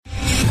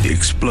The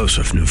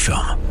explosive new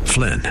film,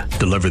 Flynn,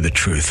 deliver the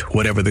truth,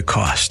 whatever the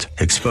cost,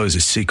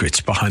 exposes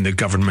secrets behind the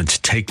government's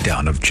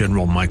takedown of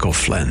General Michael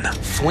Flynn.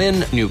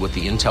 Flynn knew what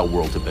the intel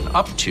world had been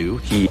up to.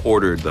 He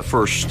ordered the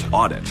first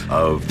audit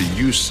of the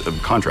use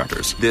of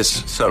contractors.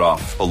 This set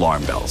off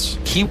alarm bells.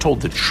 He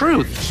told the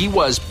truth. He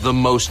was the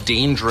most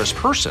dangerous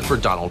person for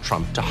Donald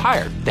Trump to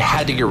hire. They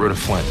had to get rid of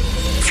Flynn.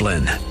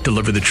 Flynn,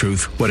 deliver the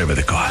truth, whatever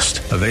the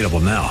cost. Available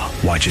now.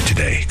 Watch it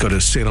today. Go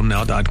to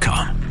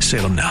salemnow.com.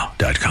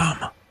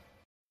 salemnow.com.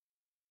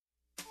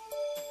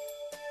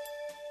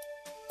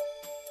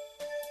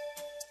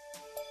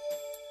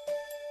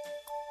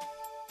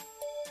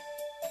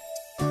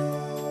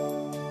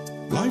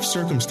 Life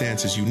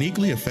circumstances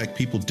uniquely affect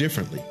people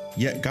differently,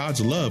 yet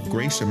God's love,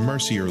 grace, and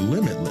mercy are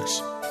limitless.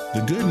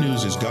 The good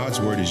news is God's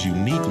word is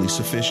uniquely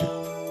sufficient.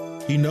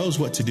 He knows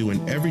what to do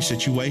in every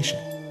situation.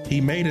 He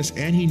made us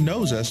and He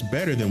knows us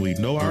better than we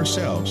know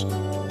ourselves.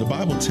 The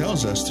Bible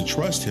tells us to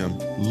trust Him,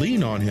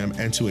 lean on Him,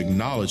 and to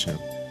acknowledge Him.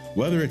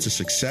 Whether it's a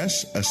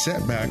success, a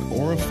setback,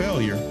 or a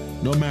failure,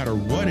 no matter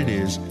what it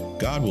is,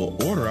 God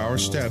will order our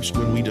steps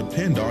when we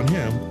depend on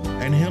Him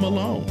and Him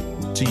alone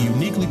to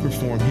uniquely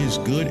perform His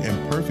good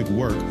and perfect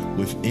work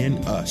within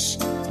us.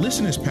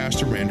 Listen as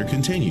Pastor Rander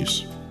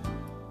continues.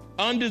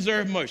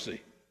 Undeserved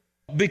mercy.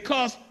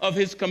 Because of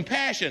His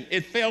compassion,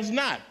 it fails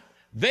not.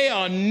 They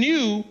are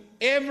new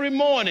every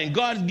morning.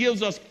 God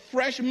gives us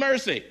fresh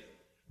mercy.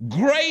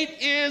 Great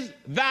is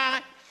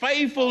thy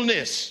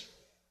faithfulness.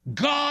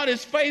 God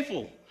is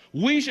faithful.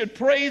 We should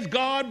praise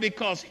God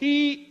because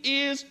He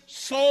is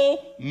so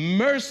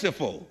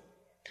merciful.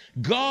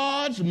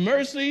 God's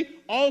mercy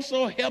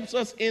also helps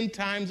us in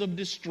times of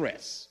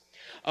distress.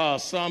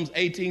 Psalms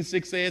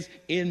 18:6 says,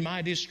 in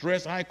my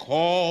distress I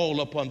called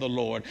upon the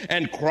Lord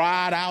and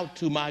cried out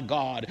to my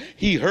God.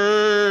 He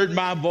heard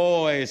my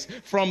voice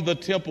from the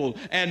temple,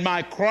 and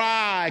my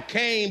cry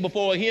came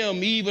before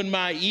Him, even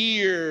my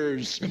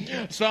ears.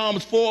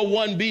 Psalms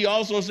 4:1b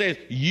also says,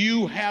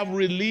 you have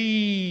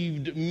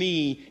relieved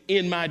me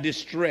in my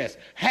distress.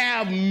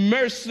 Have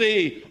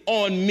mercy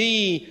on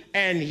me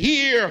and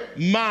hear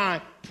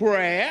my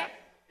prayer.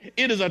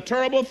 It is a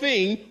terrible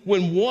thing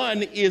when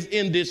one is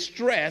in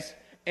distress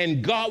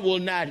and God will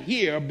not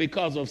hear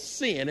because of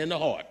sin in the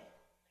heart.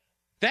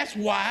 That's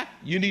why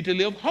you need to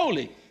live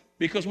holy,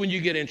 because when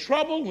you get in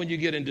trouble, when you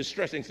get in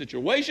distressing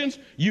situations,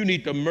 you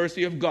need the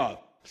mercy of God.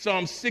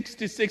 Psalm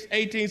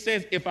 66:18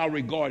 says, if I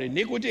regard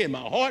iniquity in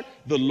my heart,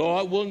 the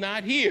Lord will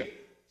not hear.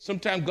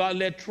 Sometimes God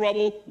let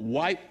trouble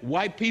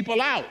wipe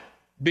people out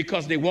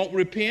because they won't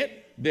repent.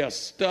 They're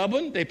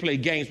stubborn. They play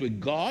games with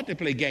God. They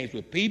play games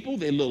with people.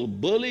 They're little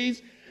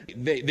bullies.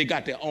 They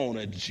got their own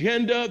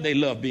agenda. They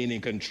love being in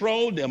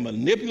control. They're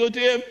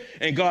manipulative.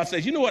 And God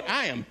says, you know what?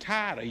 I am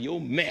tired of your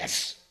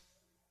mess.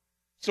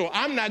 So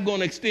I'm not going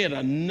to extend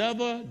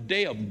another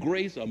day of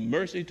grace or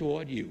mercy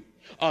toward you.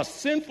 A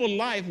sinful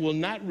life will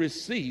not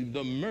receive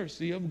the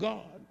mercy of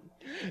God.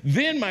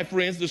 Then, my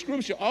friends, the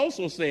scripture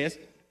also says,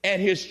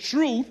 and His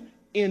truth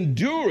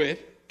endureth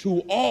to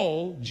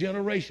all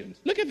generations.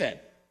 Look at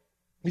that.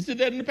 You see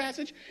that in the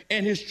passage?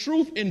 And His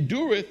truth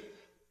endureth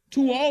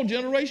to all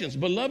generations.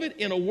 Beloved,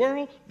 in a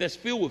world that's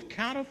filled with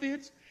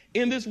counterfeits,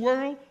 in this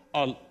world,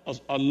 a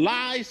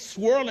lie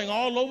swirling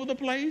all over the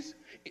place,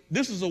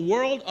 this is a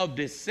world of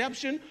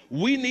deception.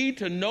 We need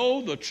to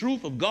know the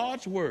truth of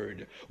God's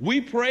word.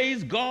 We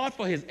praise God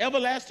for His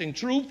everlasting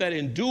truth that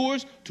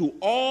endures to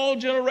all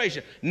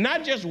generations.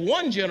 Not just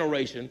one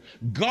generation.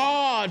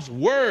 God's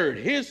word,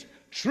 His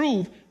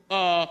truth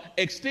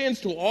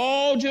extends to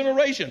all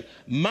generations.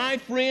 My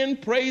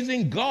friend,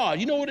 praising God.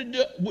 You know what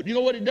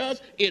it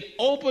does? It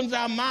opens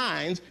our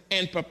minds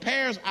and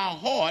prepares our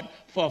heart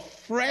for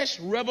fresh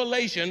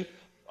revelation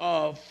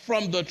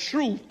from the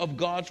truth of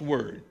God's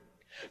word.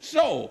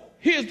 So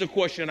here's the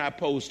question I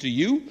pose to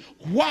you.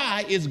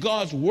 Why is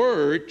God's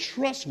word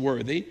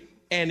trustworthy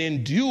and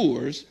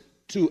endures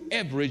to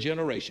every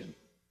generation?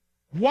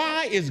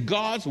 Why is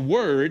God's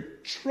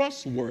word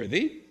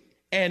trustworthy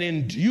and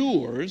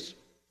endures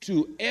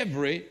to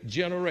every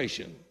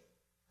generation?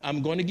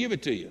 I'm going to give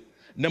it to you.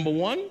 Number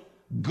one,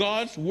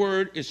 God's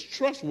word is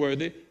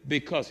trustworthy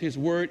because His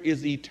word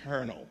is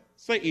eternal.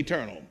 Say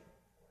eternal.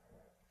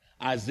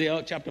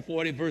 Isaiah chapter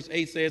 40 verse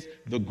 8 says,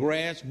 the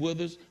grass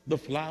withers, the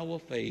flower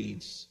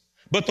fades,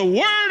 but the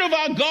word of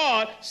our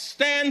God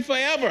stands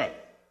forever.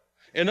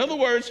 In other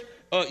words,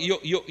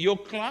 your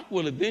clock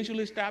will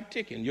eventually stop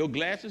ticking. Your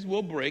glasses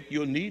will break.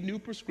 You'll need new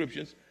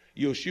prescriptions.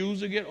 Your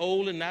shoes will get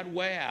old and not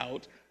wear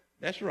out.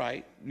 That's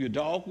right. Your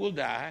dog will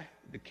die.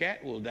 The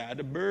cat will die.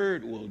 The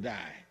bird will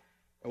die.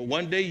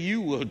 One day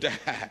you will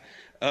die.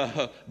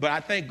 But I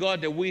thank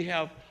God that we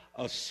have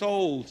a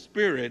soul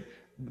spirit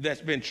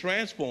that's been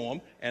transformed,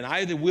 and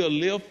either we'll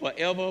live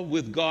forever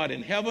with God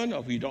in heaven,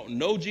 or if you don't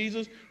know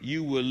Jesus,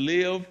 you will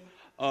live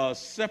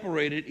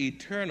separated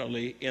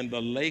eternally in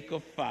the lake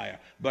of fire.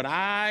 But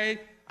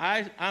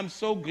I'm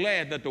so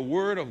glad that the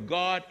word of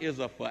God is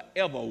a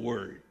forever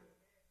word.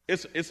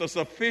 It's a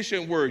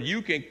sufficient word.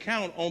 You can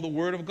count on the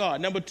word of God.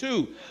 Number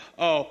two,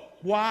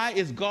 why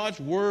is God's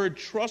word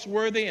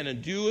trustworthy and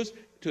endures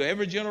to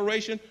every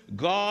generation.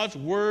 God's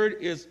word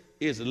is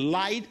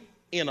light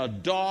in a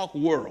dark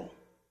world.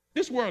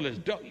 This world is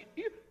dark.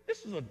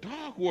 This is a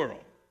dark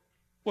world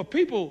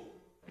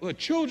where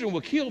children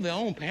will kill their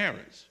own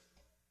parents.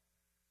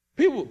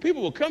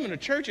 People will come into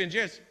church and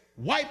just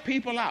wipe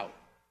people out.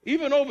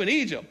 Even over in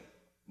Egypt,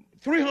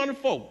 300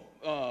 folk,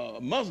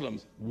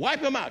 Muslims,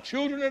 wipe them out,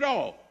 children and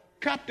all.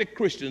 Coptic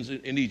Christians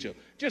in Egypt,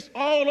 just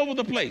all over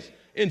the place,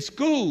 in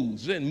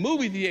schools, in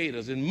movie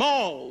theaters, in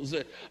malls,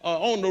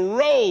 on the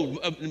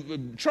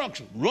road,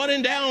 trucks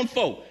running down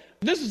folk.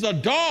 This is a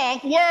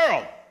dark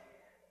world.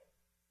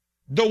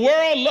 The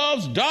world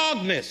loves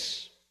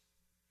darkness.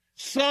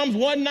 Psalms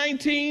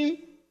 119,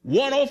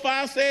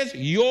 105 says,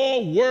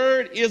 your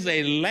word is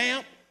a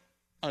lamp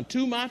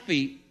unto my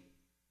feet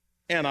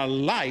and a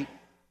light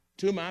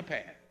to my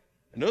path.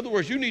 In other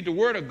words, you need the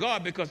word of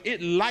God because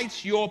it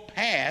lights your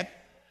path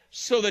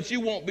so that you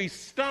won't be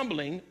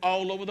stumbling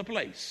all over the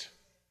place,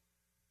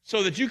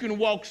 so that you can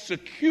walk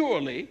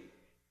securely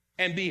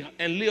and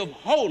live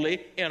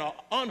holy in an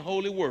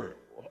unholy world.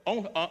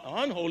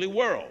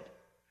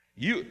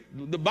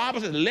 The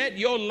Bible says, let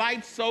your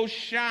light so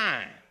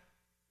shine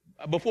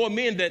before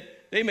men that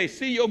they may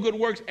see your good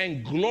works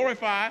and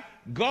glorify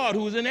God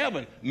who is in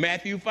heaven.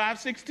 Matthew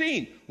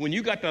 5:16. When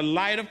you got the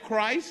light of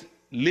Christ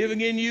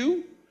living in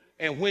you,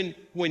 and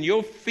when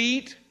your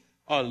feet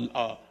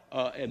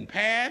and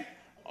path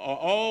are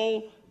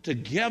all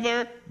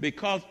together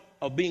because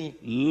of being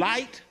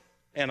light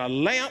and a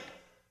lamp,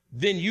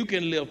 then you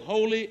can live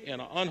holy in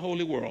an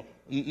unholy world.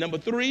 Number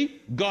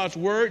 3, God's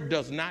word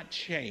does not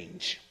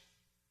change.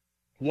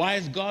 Why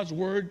is God's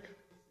word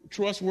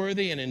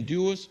trustworthy and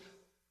endures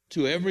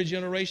to every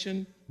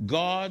generation?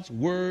 God's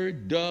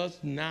word does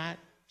not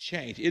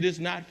change. It is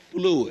not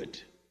fluid.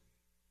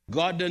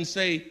 God doesn't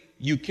say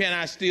you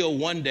cannot steal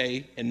one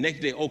day and next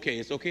day, okay,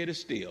 it's okay to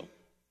steal.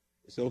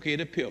 It's okay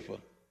to pilfer.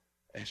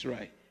 That's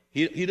right.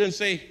 He doesn't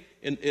say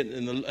in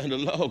the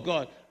law of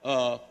God,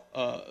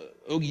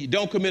 you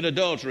don't commit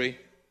adultery,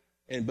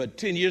 but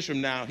 10 years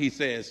from now he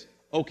says,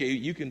 okay,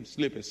 you can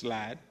slip and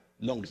slide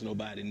as long as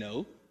nobody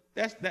knows.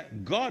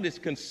 God is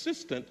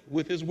consistent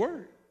with his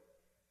word.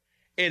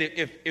 And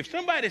if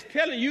somebody's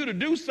telling you to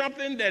do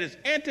something that is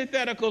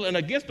antithetical and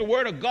against the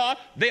word of God,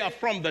 they are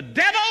from the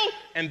devil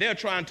and they're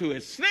trying to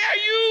ensnare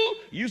you.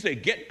 You say,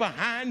 get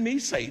behind me,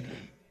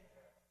 Satan.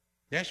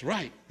 That's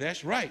right.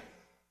 That's right.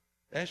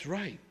 That's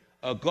right.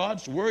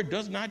 God's word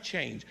does not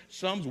change.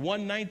 Psalms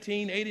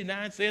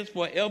 119:89 says,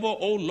 forever,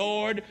 O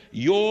Lord,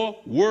 your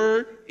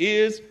word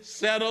is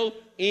settled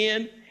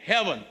in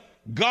heaven.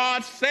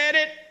 God said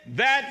it,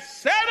 that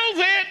settles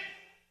it.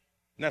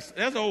 Now,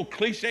 that's an old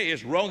cliche,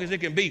 as wrong as it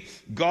can be.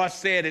 God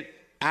said it,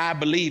 I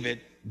believe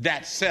it,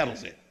 that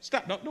settles it.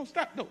 Stop, don't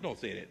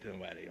say that to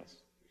somebody else.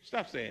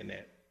 Stop saying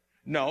that.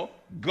 No,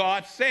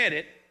 God said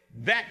it,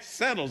 that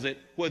settles it,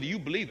 whether you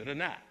believe it or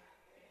not.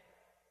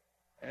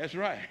 That's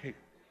right.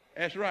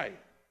 That's right.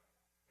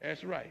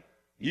 That's right.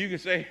 You can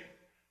say,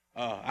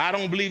 I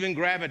don't believe in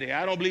gravity.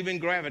 I don't believe in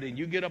gravity.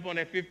 You get up on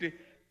that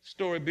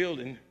 50-story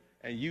building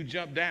and you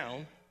jump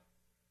down,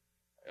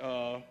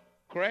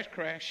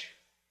 crash.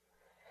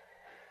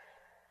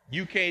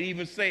 You can't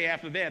even say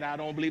after that, I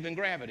don't believe in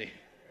gravity.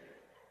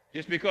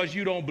 Just because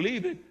you don't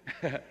believe it,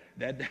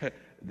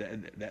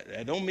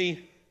 that don't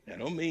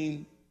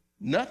mean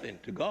nothing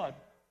to God.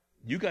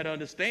 You got to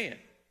understand,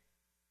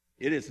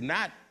 it is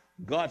not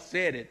God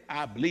said it,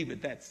 I believe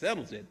it, that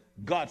settles it.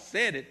 God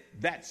said it,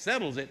 that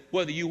settles it,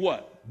 whether you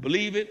what?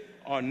 Believe it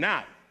or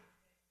not.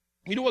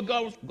 You know what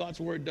God's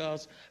word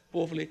does?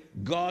 Fourthly,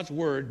 God's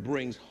word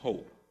brings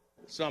hope.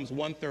 Psalms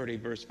 130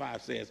 verse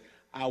 5 says,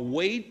 I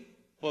wait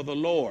for the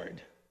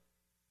Lord.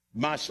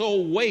 My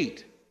soul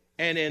wait,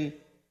 and in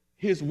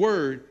his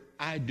word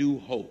I do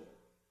hope.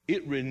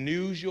 It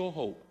renews your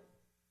hope.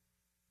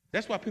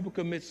 That's why people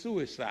commit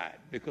suicide,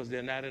 because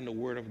they're not in the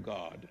word of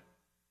God.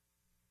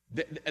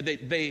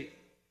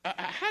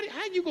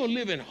 How you gonna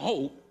live in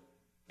hope?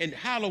 And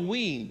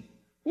Halloween,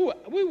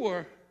 we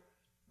were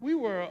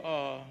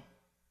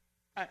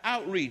at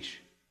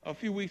outreach a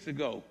few weeks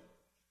ago,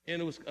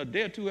 and it was a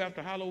day or two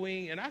after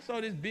Halloween, and I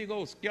saw this big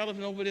old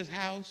skeleton over this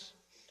house.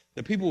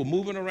 The people were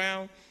moving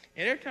around,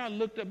 and every time I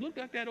looked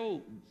like that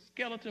old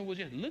skeleton was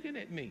just looking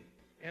at me.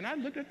 And I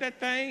looked at that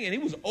thing, and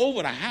it was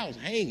over the house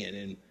hanging,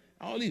 and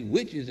all these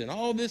witches and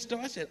all this stuff.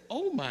 I said,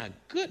 oh my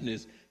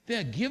goodness,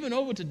 they're giving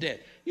over to death.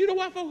 You know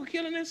why folks are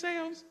killing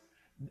themselves?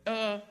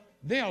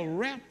 They are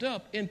wrapped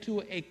up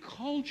into a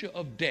culture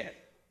of death.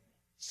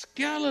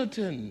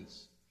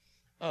 Skeletons,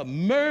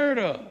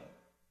 murder,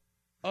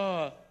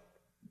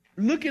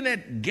 looking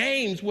at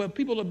games where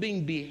people are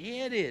being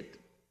beheaded,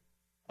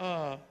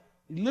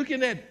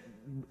 looking at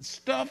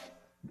stuff,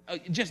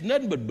 just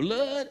nothing but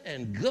blood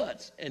and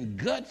guts and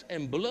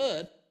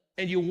blood,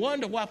 and you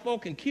wonder why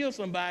folk can kill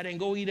somebody and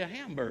go eat a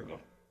hamburger.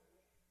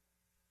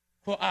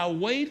 For I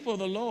wait for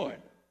the Lord.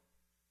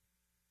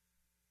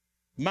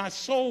 My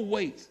soul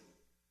waits,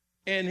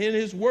 and in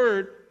his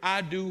word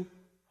I do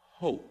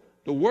hope.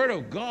 The word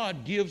of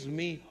God gives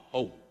me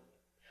hope.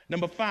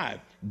 Number 5,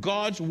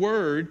 God's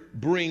word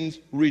brings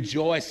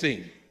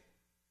rejoicing.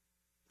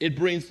 It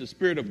brings the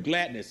spirit of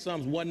gladness.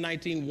 Psalms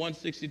 119,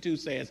 162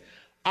 says,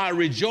 I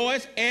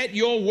rejoice at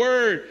your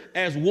word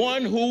as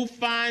one who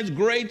finds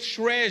great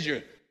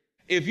treasure.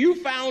 If you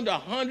found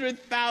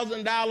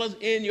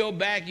 $100,000 in your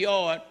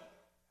backyard,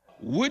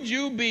 would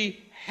you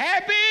be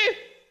happy?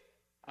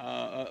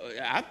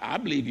 I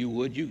believe you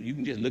would. You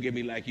can just look at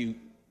me like you'd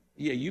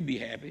be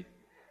happy.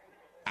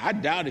 I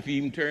doubt if you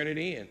even turn it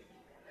in.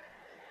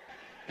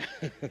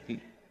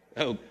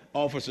 Oh,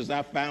 officers,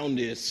 I found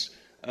this.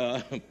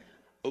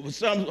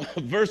 Verse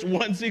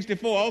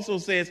 164 also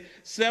says,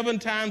 7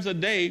 times a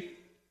day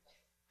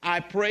I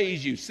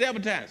praise you.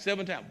 7 times.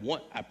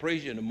 One, I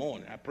praise you in the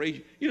morning. I praise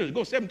you. You know, to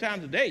go 7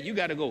 times a day, you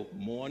got to go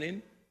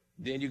morning,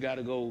 then you got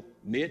to go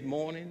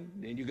mid-morning,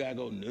 then you got to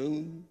go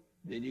noon,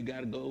 then you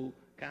got to go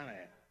kind of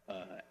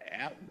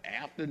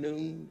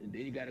afternoon, and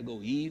then you got to go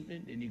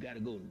evening, then you got to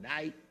go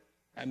night.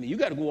 I mean, you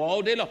got to go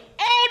all day long.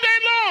 All day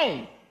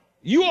long!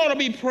 You ought to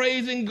be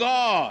praising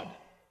God.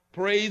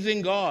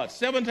 Praising God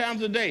 7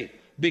 times a day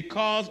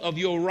because of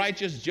your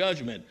righteous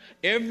judgment.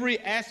 Every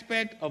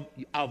aspect of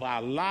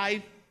our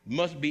life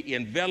must be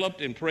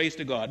enveloped in praise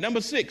to God.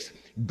 Number 6,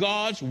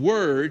 God's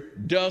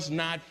word does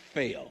not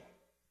fail.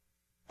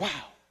 Wow,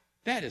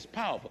 that is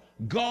powerful.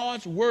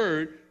 God's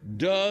word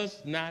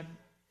does not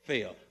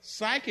fail.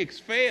 Psychics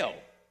fail.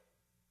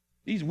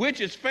 These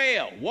witches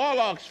fail.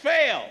 Warlocks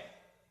fail.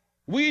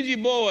 Ouija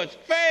boards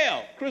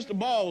fail. Crystal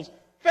balls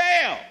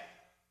fail.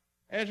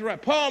 That's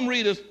right. Palm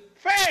readers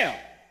fail.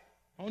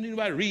 I don't need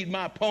anybody to read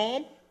my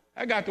poem.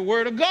 I got the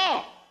word of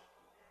God.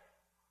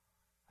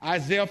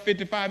 Isaiah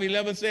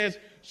 55:11 says,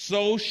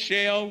 so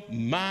shall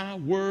my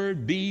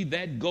word be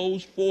that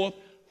goes forth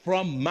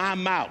from my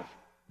mouth.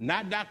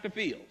 Not Dr.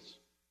 Fields.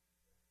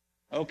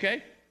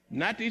 Okay?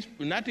 Not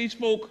these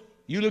folk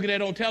you looking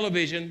at on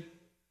television.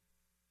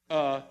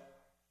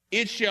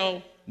 It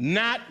shall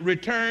not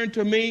return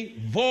to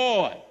me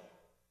void,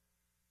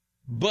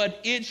 but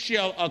it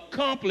shall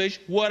accomplish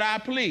what I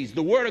please.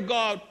 The word of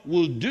God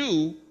will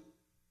do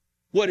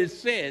what it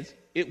says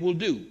it will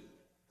do.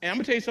 And I'm going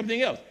to tell you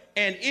something else.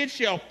 And it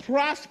shall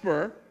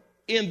prosper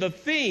in the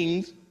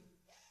things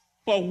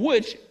for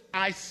which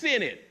I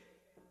sent it.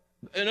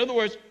 In other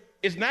words,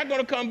 it's not going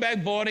to come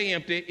back void or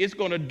empty. It's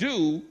going to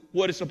do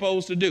what it's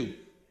supposed to do.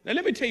 Now,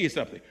 let me tell you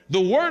something.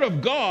 The word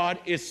of God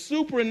is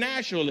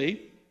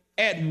supernaturally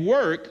at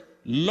work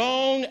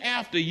long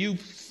after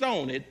you've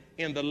sown it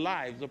in the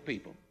lives of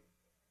people.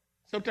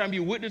 Sometimes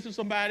you witness to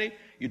somebody,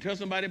 you tell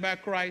somebody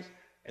about Christ,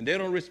 and they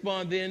don't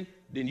respond then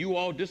you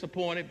all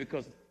disappointed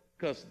because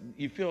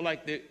you feel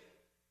like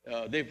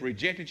they've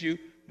rejected you.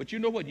 But you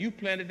know what? You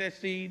planted that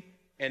seed,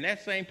 and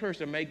that same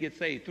person may get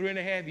saved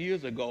 3.5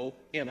 years ago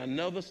in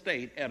another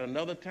state at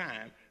another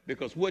time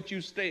because what you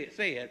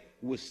said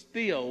was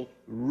still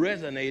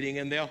resonating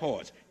in their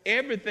hearts.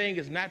 Everything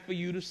is not for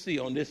you to see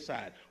on this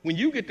side. When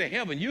you get to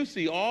heaven, you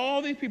see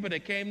all these people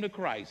that came to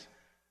Christ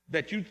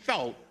that you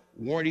thought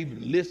weren't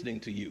even listening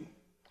to you.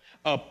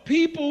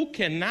 People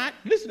cannot,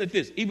 listen to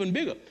this, even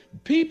bigger.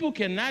 People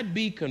cannot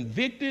be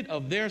convicted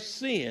of their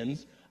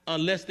sins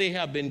unless they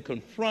have been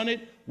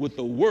confronted with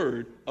the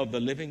word of the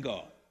living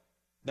God.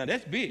 Now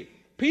that's big.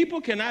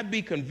 People cannot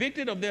be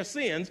convicted of their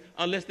sins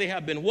unless they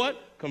have been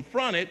what?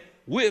 Confronted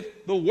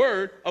with the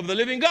word of the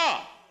living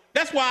God.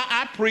 That's why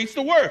I preach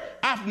the word.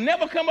 I've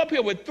never come up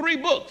here with 3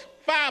 books,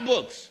 5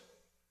 books.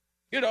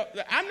 You know,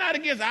 I'm not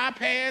against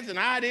iPads and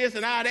all this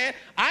and all that.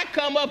 I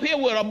come up here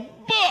with a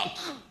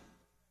book.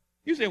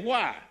 You say,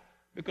 why?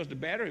 Because the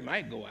battery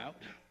might go out.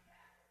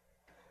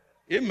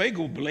 It may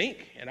go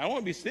blink, and I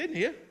won't be sitting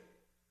here.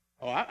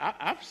 Oh,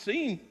 I've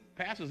seen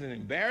pastors in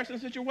embarrassing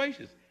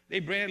situations. They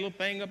bring that little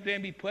thing up there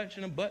and be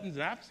punching them buttons,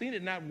 and I've seen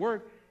it not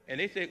work. And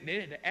they said they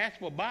had to ask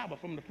for a Bible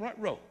from the front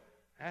row.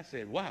 I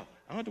said, wow,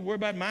 I don't have to worry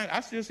about mine. I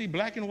still see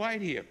black and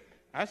white here.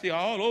 I see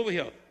all over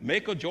here.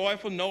 Make a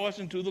joyful noise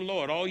unto the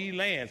Lord, all ye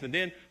lands. And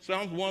then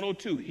Psalms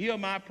 102, hear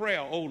my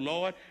prayer, O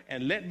Lord,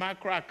 and let my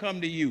cry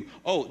come to you.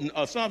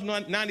 Psalms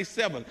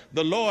 97,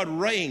 the Lord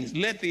reigns.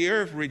 Let the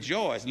earth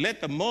rejoice. Let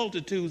the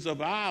multitudes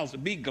of isles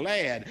be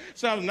glad.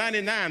 Psalms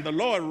 99, the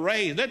Lord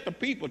reigns. Let the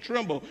people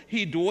tremble.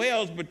 He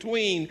dwells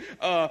between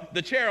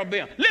the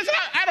cherubim. Listen,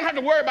 I don't have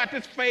to worry about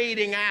this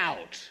fading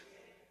out.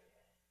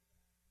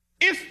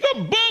 It's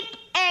the book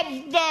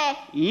of the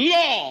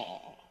law.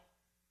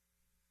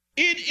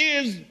 It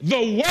is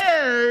the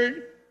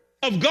word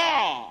of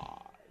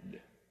God.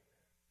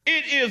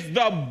 It is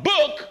the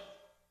book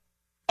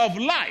of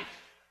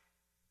life.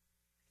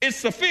 It's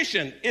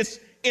sufficient. It's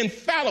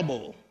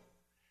infallible.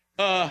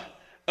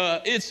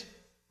 It's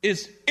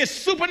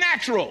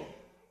supernatural.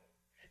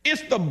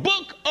 It's the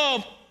book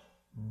of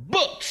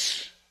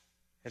books.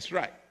 That's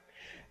right.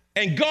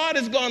 And God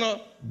is going to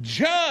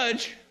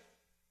judge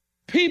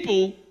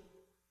people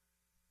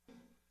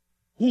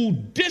who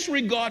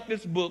disregard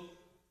this book,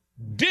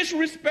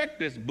 disrespect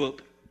this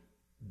book,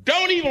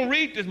 don't even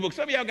read this book.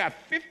 Some of y'all got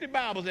 50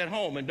 Bibles at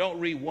home and don't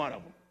read one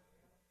of them.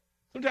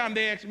 Sometimes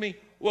they ask me,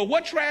 well,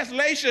 what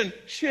translation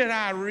should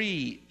I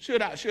read?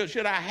 Should I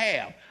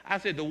have? I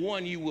said, the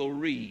one you will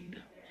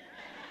read.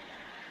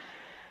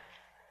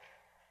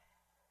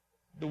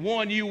 The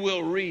one you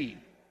will read.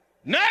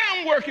 None of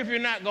them work if you're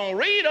not going to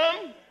read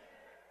them.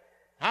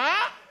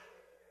 Huh?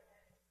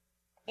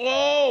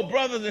 Oh,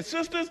 brothers and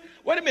sisters,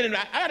 wait a minute.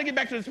 I got to get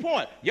back to this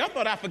point. Y'all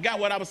thought I forgot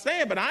what I was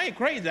saying, but I ain't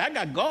crazy. I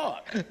got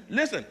God.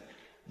 Listen,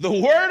 the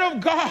word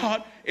of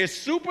God is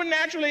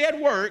supernaturally at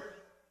work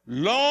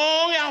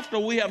long after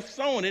we have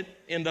sown it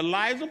in the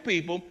lives of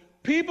people.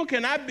 People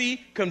cannot be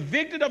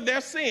convicted of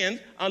their sins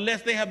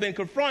unless they have been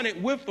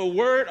confronted with the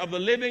word of the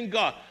living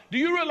God. Do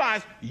you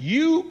realize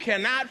you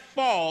cannot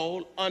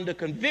fall under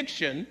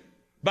conviction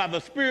by the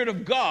Spirit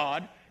of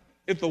God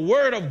if the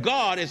word of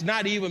God is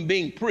not even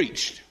being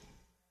preached?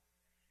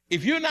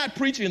 If you're not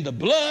preaching the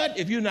blood,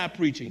 if you're not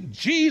preaching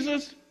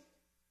Jesus,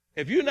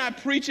 if you're not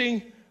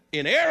preaching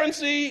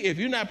inerrancy, if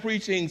you're not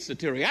preaching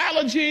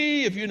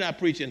soteriology, if you're not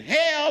preaching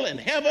hell and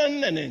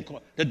heaven and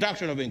the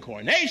doctrine of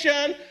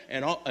incarnation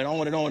and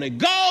on it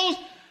goes,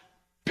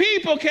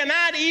 people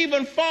cannot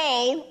even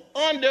fall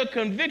under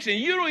conviction.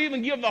 You don't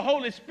even give the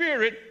Holy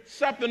Spirit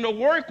something to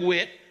work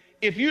with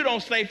if you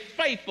don't stay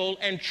faithful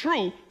and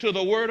true to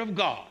the word of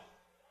God.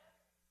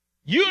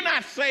 You're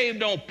not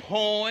saved on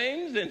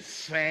poems and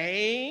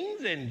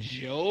sayings and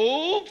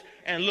jokes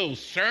and little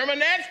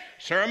sermonettes.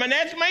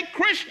 Sermonettes make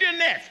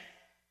Christianettes.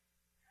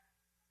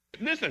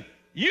 Listen,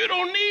 you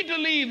don't need to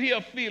leave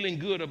here feeling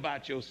good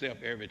about yourself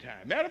every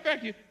time. Matter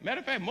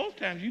of fact, most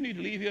times you need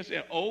to leave here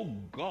saying, oh,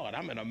 God,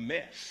 I'm in a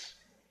mess.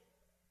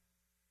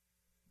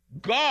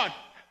 God,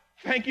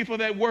 thank you for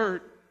that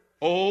word.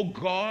 Oh,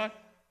 God,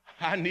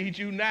 I need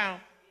you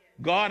now.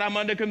 God, I'm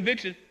under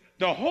conviction.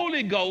 The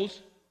Holy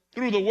Ghost,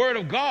 through the word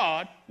of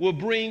God, will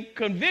bring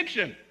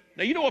conviction.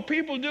 Now, you know what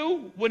people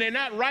do when they're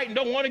not right and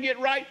don't want to get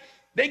right?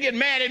 They get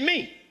mad at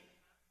me.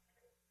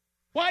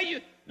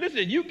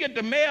 Listen, you get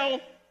the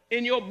mail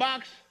in your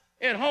box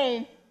at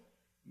home.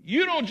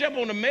 You don't jump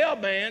on the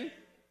mailman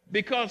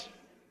because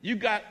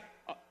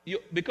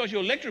because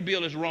your electric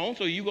bill is wrong,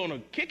 so you're going to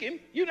kick him.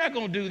 You're not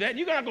going to do that.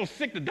 You're not going to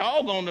sick the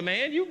dog on the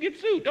man. You get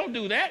sued. Don't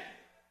do that.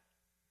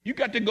 You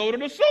got to go to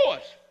the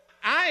source.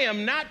 I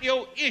am not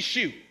your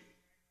issue.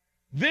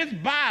 This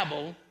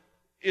Bible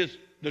is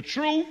the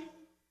truth,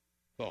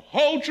 the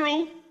whole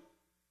truth,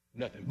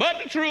 nothing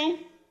but the truth.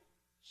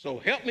 So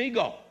help me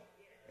God.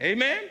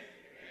 Amen?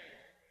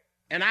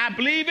 And I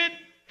believe it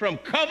from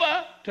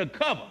cover to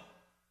cover.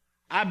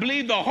 I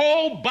believe the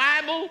whole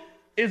Bible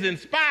is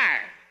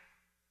inspired.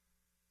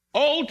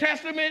 Old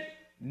Testament,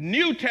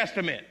 New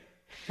Testament,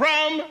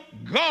 from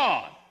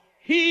God.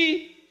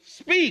 He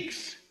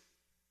speaks.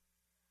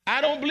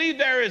 I don't believe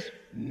there is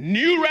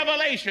new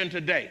revelation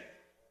today.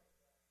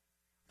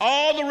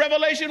 All the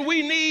revelation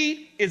we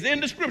need is in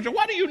the scripture.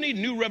 Why do you need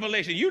new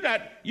revelation? You're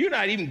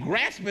not even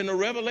grasping the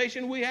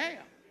revelation we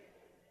have.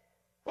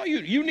 Well,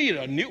 you need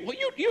a new. Well,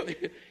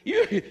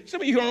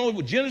 some of you don't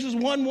know Genesis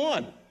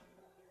 1:1.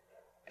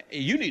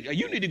 You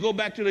need to go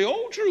back to the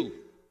old truth.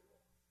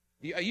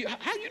 How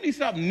you need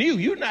something new?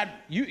 You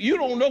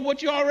don't know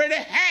what you already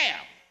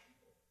have.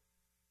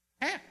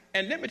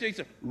 And let me tell you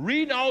something.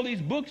 Reading all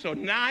these books are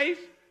nice,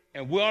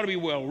 and we ought to be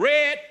well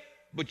read.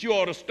 But you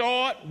ought to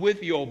start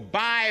with your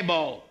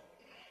Bible.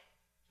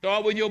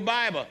 Start with your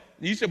Bible.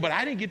 You say, but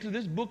I didn't get to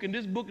this book and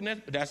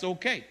that. But that's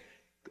okay.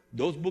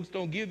 Those books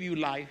don't give you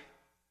life.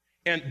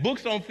 And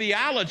books on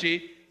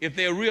theology, if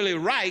they're really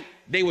right,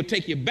 they will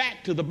take you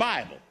back to the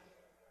Bible.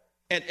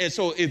 And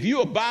so if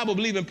you're a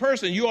Bible-believing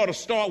person, you ought to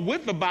start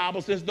with the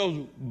Bible, since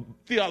those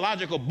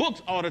theological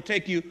books ought to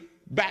take you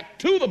back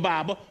to the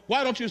Bible.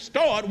 Why don't you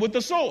start with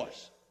the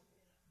source?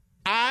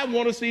 I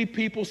want to see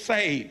people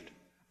saved.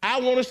 I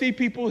want to see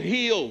people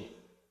healed.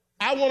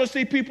 I want to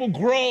see people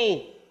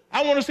grow.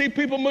 I want to see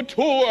people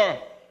mature.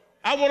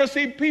 I want to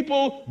see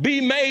people be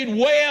made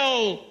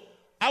well.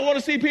 I want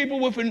to see people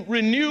with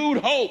renewed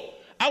hope.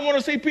 I want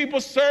to see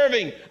people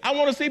serving. I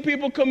want to see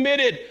people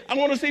committed. I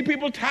want to see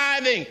people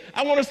tithing.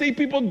 I want to see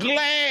people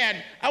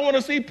glad. I want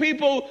to see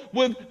people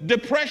with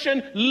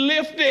depression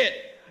lifted.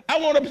 I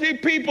want to see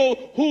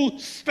people who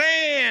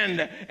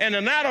stand and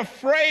are not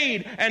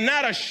afraid and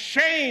not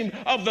ashamed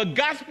of the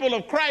gospel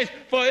of Christ,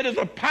 for it is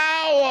the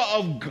power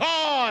of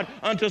God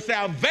unto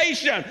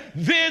salvation.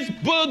 This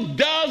book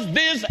does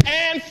this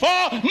and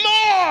for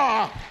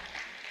more.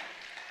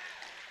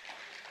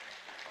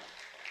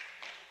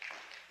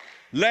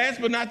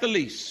 Last but not the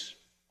least,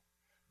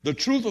 the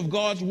truth of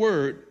God's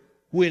word,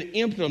 when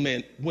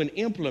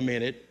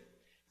implemented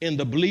in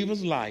the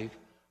believer's life,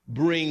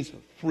 brings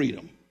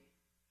freedom.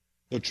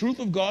 The truth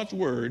of God's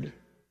word,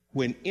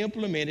 when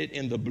implemented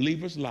in the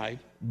believer's life,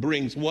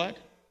 brings what?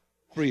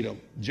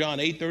 Freedom. John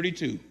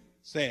 8:32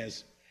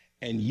 says,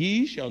 and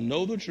ye shall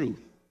know the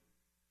truth,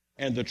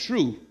 and the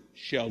truth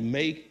shall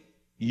make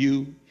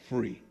you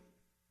free.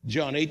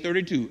 John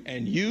 8:32,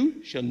 and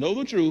you shall know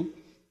the truth,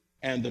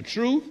 and the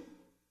truth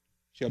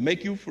shall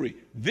make you free.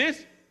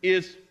 This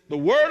is the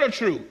word of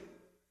truth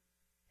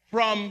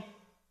from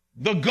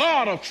the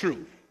God of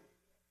truth.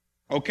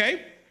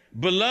 Okay?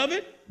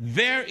 Beloved,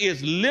 There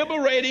is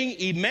liberating,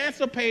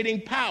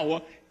 emancipating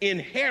power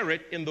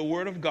inherent in the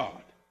Word of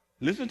God.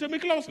 Listen to me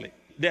closely.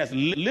 There's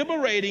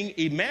liberating,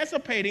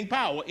 emancipating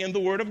power in the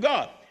Word of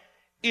God.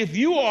 If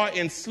you are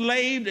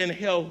enslaved and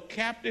held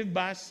captive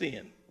by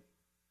sin,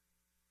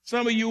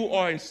 some of you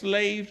are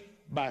enslaved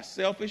by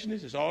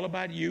selfishness. It's all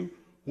about you.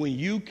 When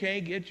you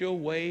can't get your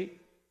way,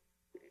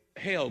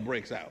 hell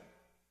breaks out.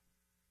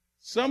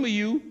 Some of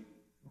you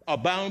are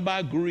bound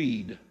by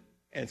greed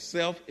and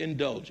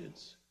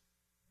self-indulgence.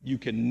 You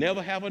can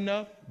never have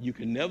enough. You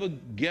can never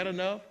get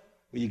enough.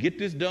 When you get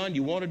this done,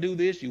 you want to do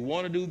this, you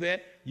want to do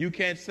that. You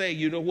can't say,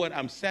 you know what,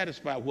 I'm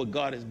satisfied with what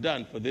God has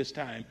done for this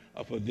time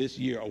or for this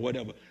year or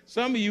whatever.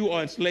 Some of you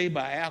are enslaved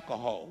by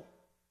alcohol.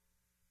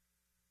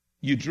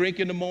 You drink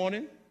in the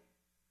morning.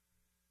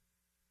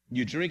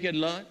 You drink at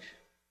lunch.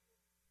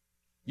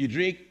 You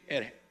drink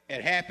at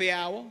happy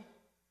hour.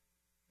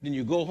 Then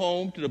you go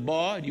home to the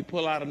bar and you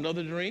pull out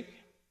another drink.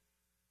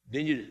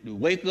 Then you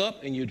wake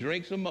up and you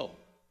drink some more.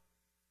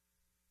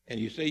 And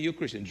you say you're a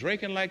Christian.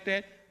 Drinking like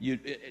that, your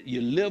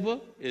liver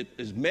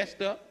is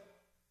messed up.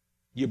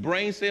 Your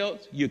brain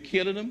cells, you're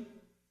killing them.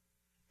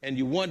 And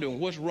you're wondering,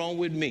 what's wrong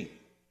with me?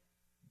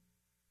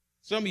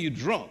 Some of you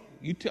drunk.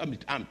 You tell me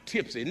I'm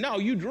tipsy. No,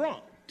 you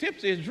drunk.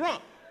 Tipsy is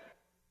drunk.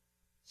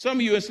 Some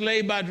of you are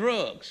enslaved by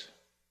drugs.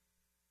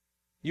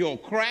 You're on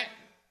crack.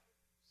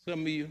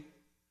 Some of you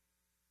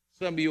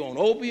on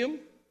opium.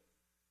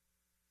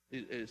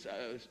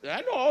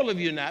 I know all of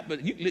you not,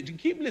 but you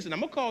keep listening. I'm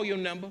going to call your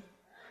number.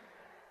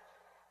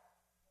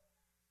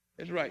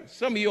 That's right.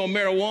 Some of you on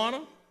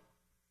marijuana,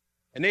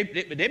 and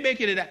they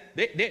make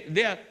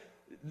it.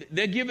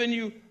 They're giving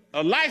you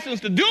a license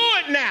to do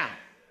it now.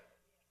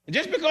 And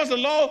just because the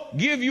law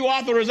gives you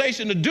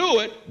authorization to do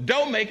it,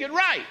 don't make it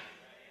right.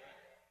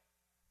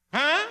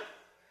 Huh?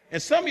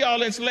 And some of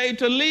y'all enslaved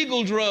to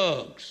legal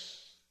drugs.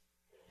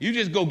 You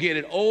just go get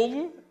it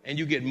over, and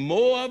you get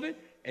more of it,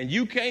 and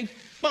you can't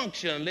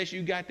function unless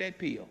you got that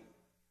pill.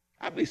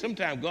 I believe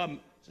sometimes God,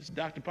 this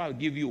doctor probably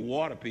give you a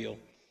water pill,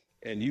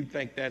 and you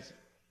think that's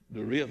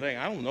the real thing.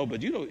 I don't know,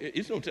 but you know,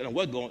 it's no telling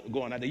what's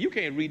going on there. You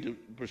can't read the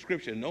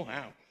prescription no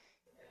how.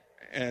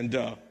 And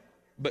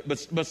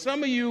but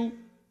some of you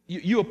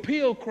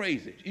appeal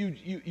crazy.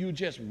 You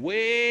just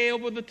way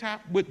over the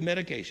top with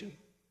medication.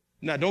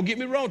 Now, don't get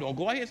me wrong. Don't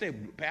go ahead and say,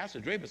 Pastor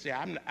Draper say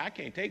I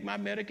can't take my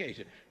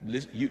medication.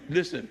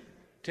 Listen,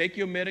 take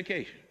your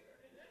medication.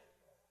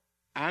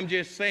 I'm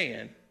just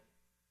saying,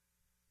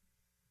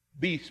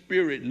 be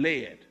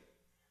spirit-led.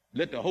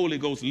 Let the Holy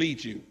Ghost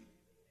lead you.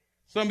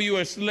 Some of you are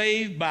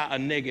enslaved by a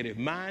negative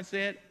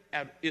mindset.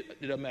 It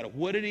doesn't matter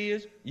what it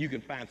is, you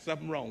can find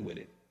something wrong with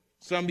it.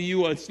 Some of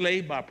you are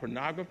enslaved by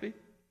pornography.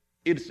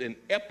 It's an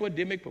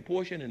epidemic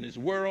proportion in this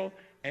world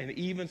and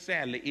even,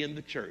 sadly, in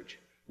the church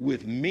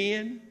with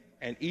men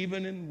and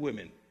even in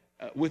women,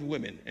 with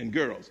women and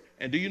girls.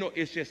 And do you know,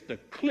 it's just a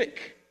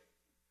click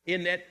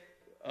in that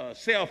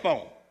cell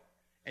phone,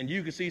 and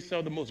you can see some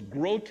of the most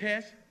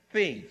grotesque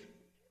things.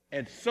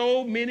 And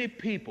so many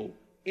people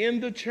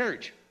in the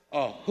church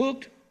are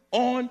hooked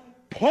on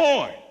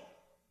porn.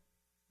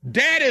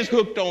 Dad is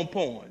hooked on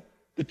porn.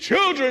 The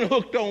children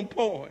hooked on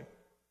porn.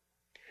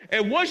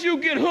 And once you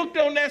get hooked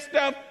on that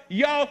stuff,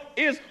 y'all,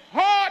 it's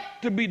hard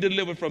to be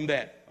delivered from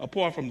that,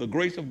 apart from the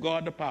grace of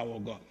God, the power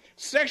of God.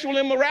 Sexual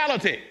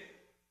immorality.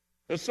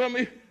 Some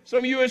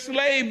of you are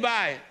enslaved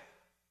by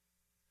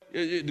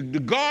it. The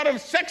God of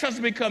sex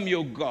has become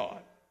your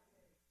God.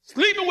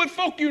 Sleeping with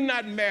folk you're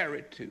not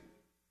married to.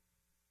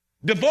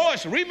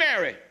 Divorce,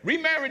 remarry,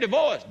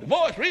 divorce,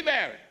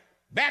 remarry.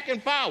 Back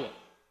and forward.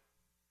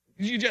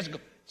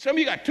 Some of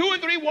you got 2 or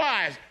 3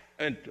 wives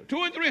and 2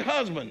 or 3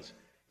 husbands,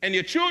 and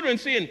your children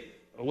saying,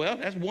 well,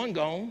 that's one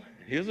gone.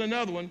 Here's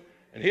another one,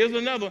 and here's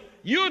another one.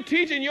 You're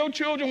teaching your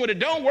children when it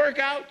don't work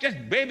out, just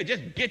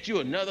get you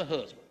another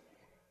husband.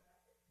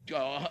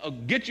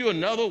 Get you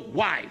another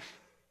wife.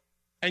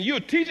 And you're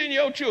teaching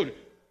your children.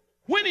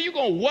 When are you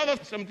going to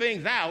weather some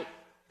things out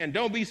and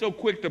don't be so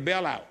quick to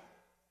bail out?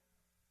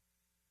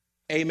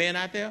 Amen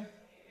out there?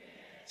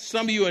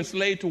 Some of you are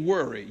enslaved to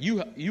worry.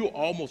 You're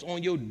almost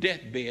on your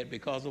deathbed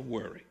because of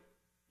worry.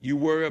 You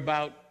worry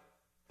about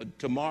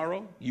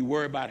tomorrow. You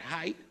worry about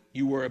height.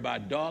 You worry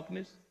about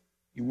darkness.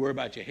 You worry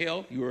about your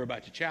health. You worry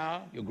about your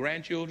child, your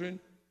grandchildren.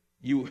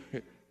 You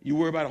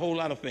worry about a whole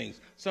lot of things.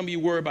 Some of you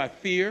worry about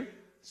fear.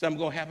 Something's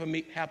going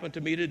to happen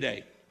to me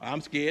today. I'm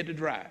scared to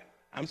drive.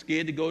 I'm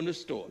scared to go in the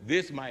store.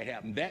 This might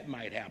happen. That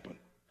might happen.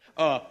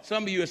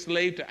 Some of you are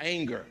enslaved to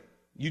anger.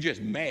 You're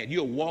just mad.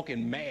 You're a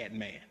walking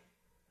madman,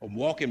 a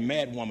walking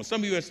madwoman.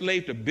 Some of you are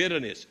enslaved to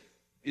bitterness.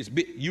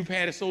 You've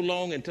had it so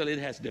long until it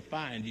has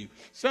defined you.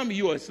 Some of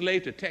you are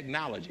enslaved to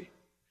technology.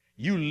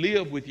 You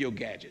live with your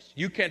gadgets.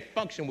 You can't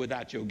function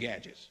without your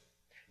gadgets.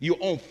 You're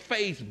on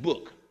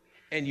Facebook,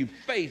 and you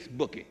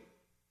Facebooking.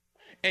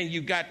 And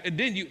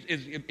then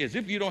as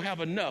if you don't have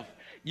enough,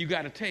 you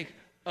got to take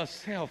a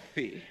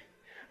selfie,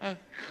 a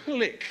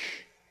click,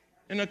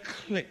 and a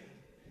click,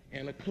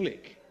 and a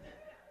click.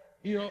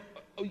 You know,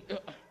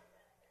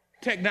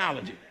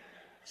 technology.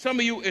 Some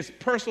of you, it's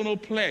personal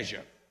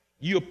pleasure.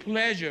 Your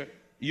pleasure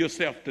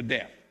yourself to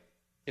death.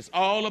 It's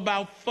all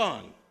about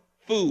fun,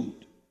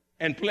 food,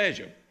 and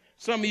pleasure.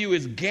 Some of you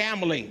is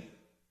gambling.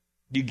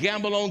 You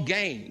gamble on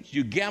games.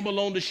 You gamble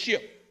on the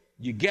ship.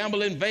 You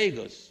gamble in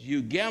Vegas.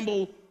 You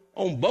gamble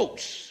on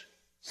boats.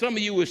 Some of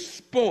you is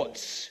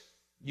sports.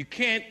 You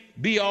can't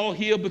be all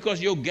here because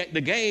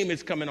the game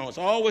is coming on. It's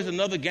always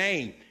another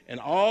game and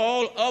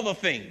all other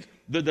things.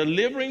 The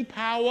delivering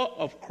power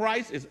of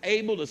Christ is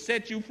able to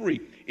set you free.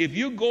 If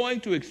you're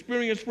going to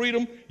experience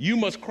freedom, you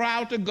must cry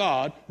out to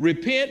God,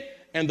 repent,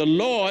 and the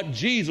Lord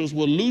Jesus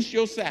will loose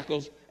your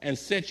shackles and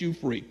set you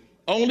free.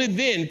 Only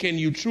then can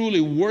you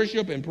truly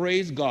worship and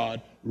praise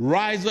God,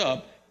 rise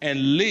up,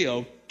 and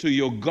live to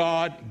your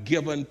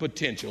God-given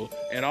potential.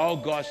 And all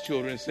God's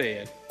children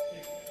said,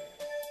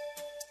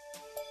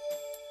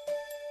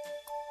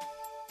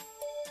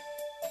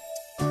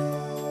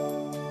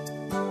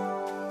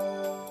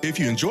 If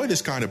you enjoy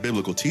this kind of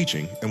biblical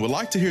teaching and would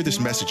like to hear this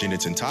message in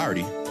its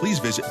entirety, please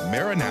visit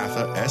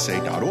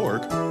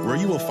MaranathaSA.org, where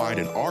you will find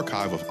an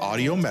archive of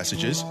audio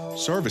messages,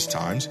 service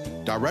times,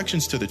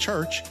 directions to the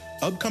church,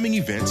 upcoming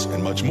events,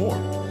 and much more.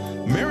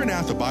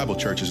 Maranatha Bible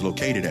Church is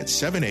located at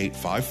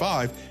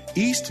 7855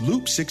 East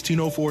Loop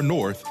 1604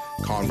 North,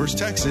 Converse,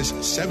 Texas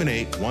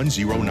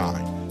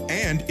 78109.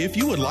 And if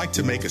you would like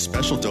to make a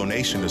special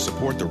donation to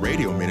support the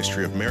radio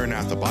ministry of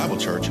Maranatha Bible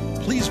Church,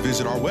 please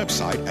visit our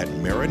website at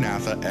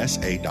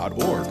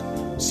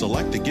MaranathaSA.org.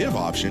 Select the Give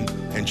option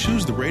and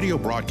choose the Radio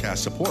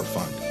Broadcast Support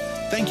Fund.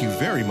 Thank you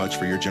very much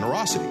for your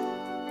generosity.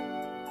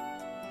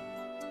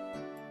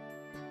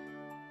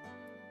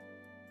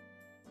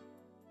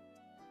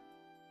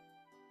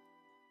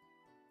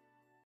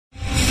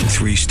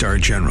 Three-star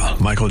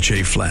General Michael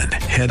J. Flynn,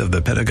 head of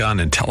the Pentagon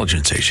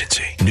Intelligence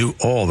Agency, knew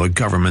all the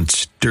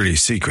government's dirty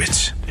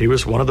secrets. He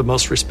was one of the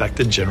most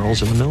respected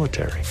generals in the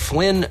military.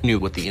 Flynn knew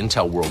what the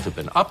intel world had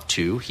been up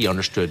to. He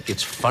understood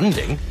its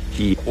funding.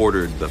 He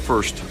ordered the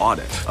first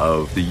audit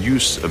of the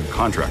use of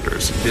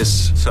contractors.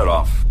 This set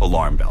off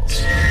alarm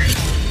bells.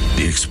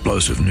 The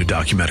explosive new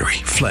documentary,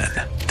 Flynn,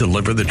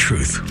 Deliver the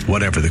Truth,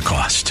 Whatever the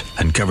Cost,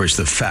 uncovers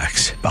the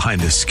facts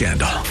behind this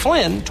scandal.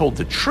 Flynn told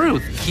the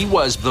truth. He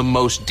was the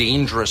most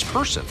dangerous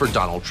person for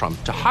Donald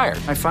Trump to hire.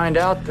 I find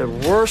out the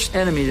worst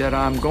enemy that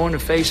I'm going to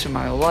face in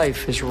my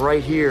life is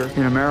right here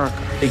in America.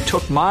 They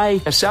took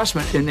my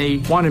assessment and they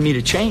wanted me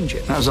to change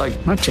it. And I was like,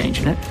 I'm not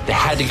changing it. They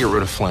had to get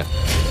rid of Flynn.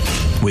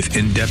 With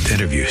in-depth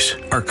interviews,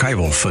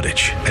 archival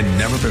footage, and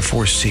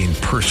never-before-seen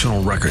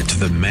personal records of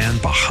the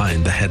man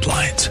behind the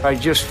headlines. I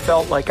just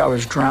felt like I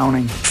was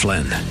drowning.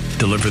 Flynn,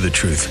 Deliver the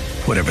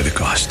Truth, Whatever the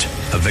Cost.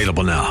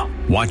 Available now.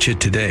 Watch it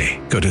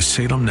today. Go to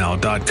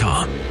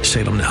salemnow.com.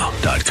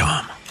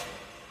 salemnow.com.